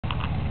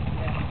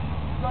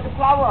Got the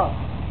flower.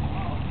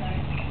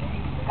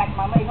 Cắt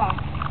mà mấy không?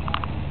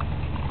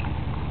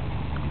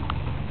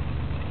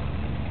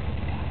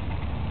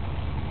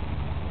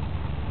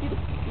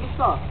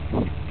 Mister,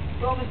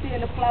 so we see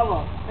in the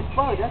flower. It's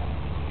bird, huh?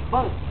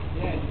 Bird.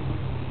 Yeah.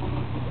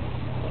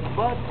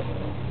 Bird.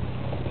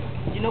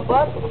 You know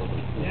bird?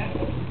 Yeah.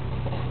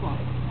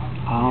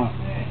 Oh.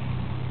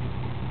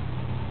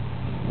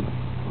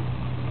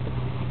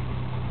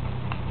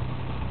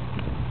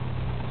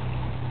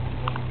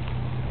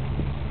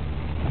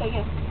 Take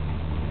it.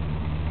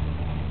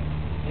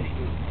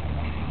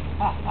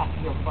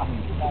 You're funny.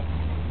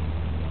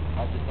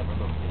 I just never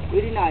looked at it.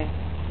 Very nice.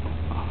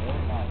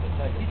 Very nice. Let's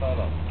take a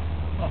photo.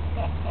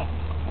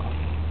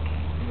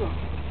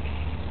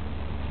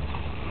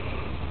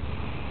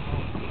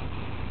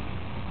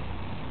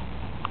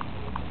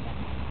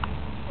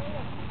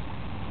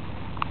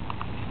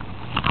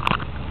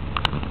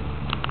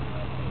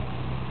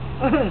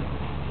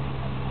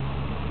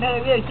 No,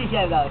 we'll teach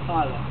you that.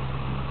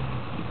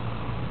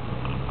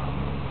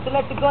 So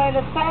let's go in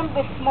the same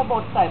with small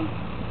boat time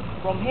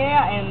from here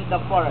and the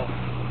forest.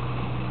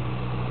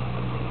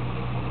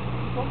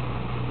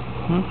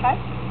 Okay?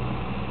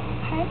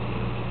 Okay?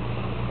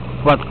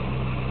 What?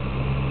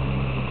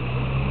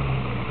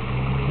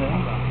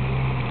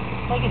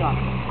 Take it on.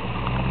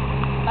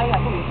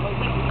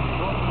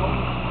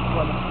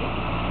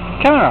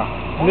 Camera.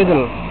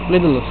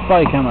 Little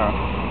spy camera.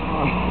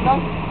 No?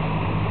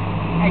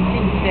 I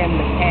think them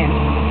the hand.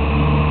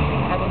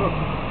 Have a look.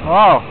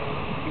 Wow.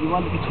 You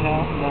want the picture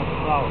of the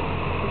flower?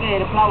 Okay,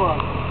 the flower.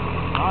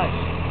 Nice.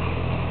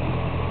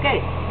 Okay,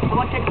 you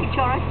want to take a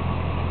picture, right?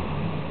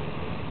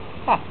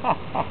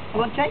 You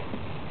want to take?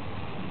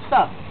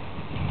 Stop.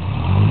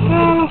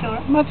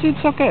 But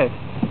it's okay.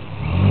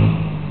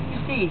 You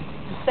see,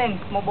 the same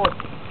small boat.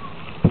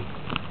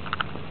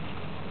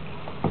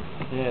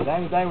 Yeah,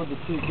 they were the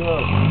two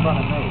girls in front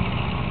of me.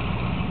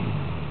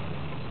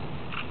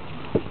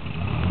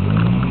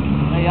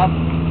 Hey up.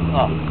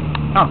 Oh.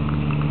 Oh.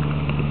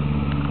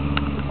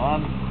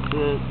 1,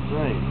 2, 3.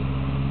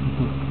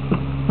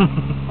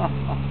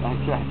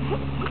 Okay.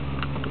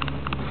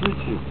 Shoot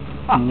you.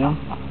 Yeah.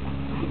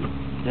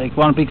 Take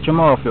one picture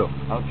more of you.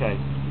 Okay.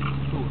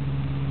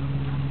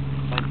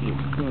 Thank you.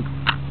 Good.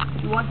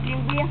 You want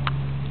drink beer?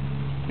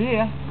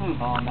 Beer?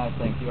 Mm. Oh no,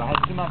 thank you. I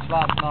had too much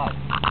last night.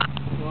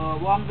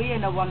 One beer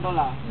and $1.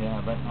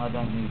 Yeah, but I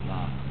don't need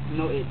that.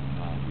 No it.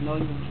 No,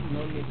 No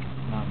it.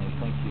 no,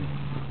 thank you.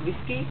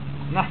 Whiskey?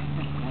 No.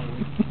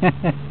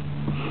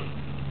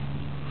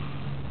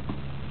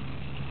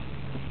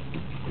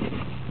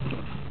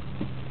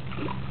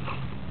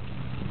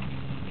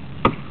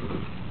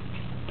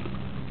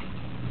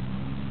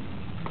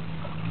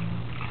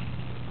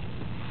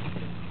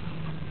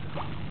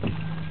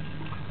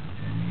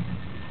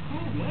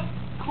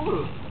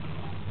 Cool.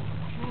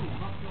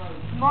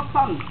 Not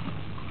fun.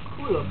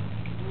 Cool.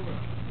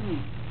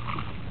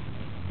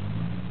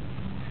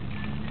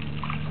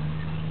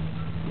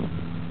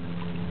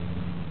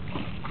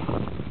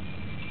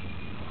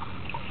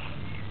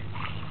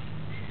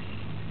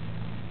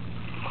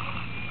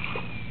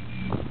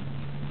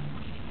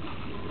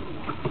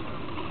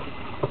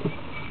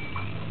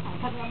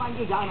 Thật là bao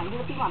nhiêu giờ này như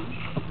tiếng ảnh.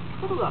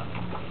 Có được.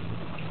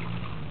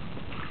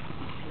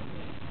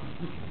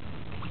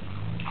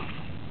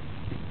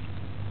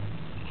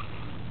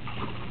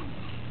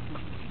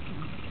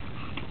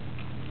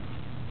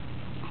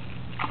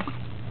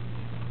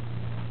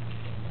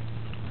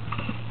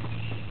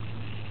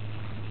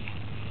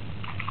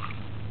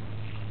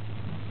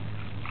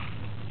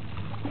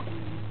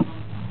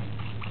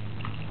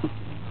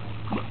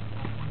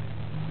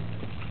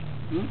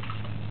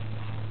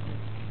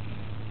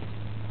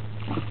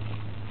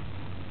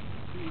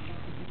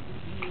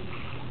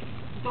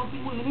 Trong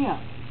cái mùi này à?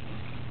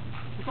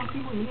 Trong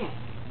cái mùi này à?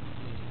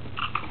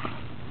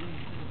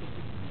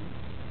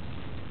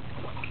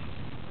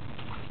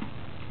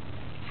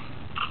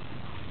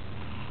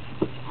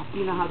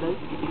 Api na đấy.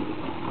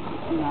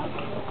 Na.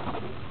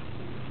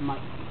 Mặt.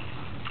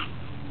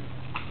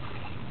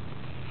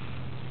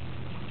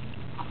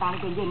 Atang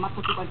cái gì mắt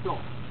của bạn trộn.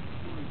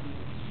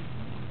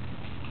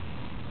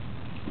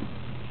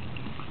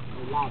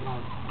 La rồi.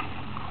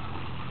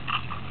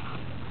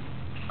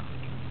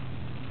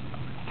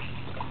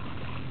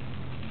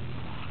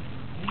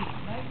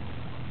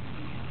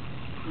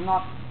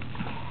 Not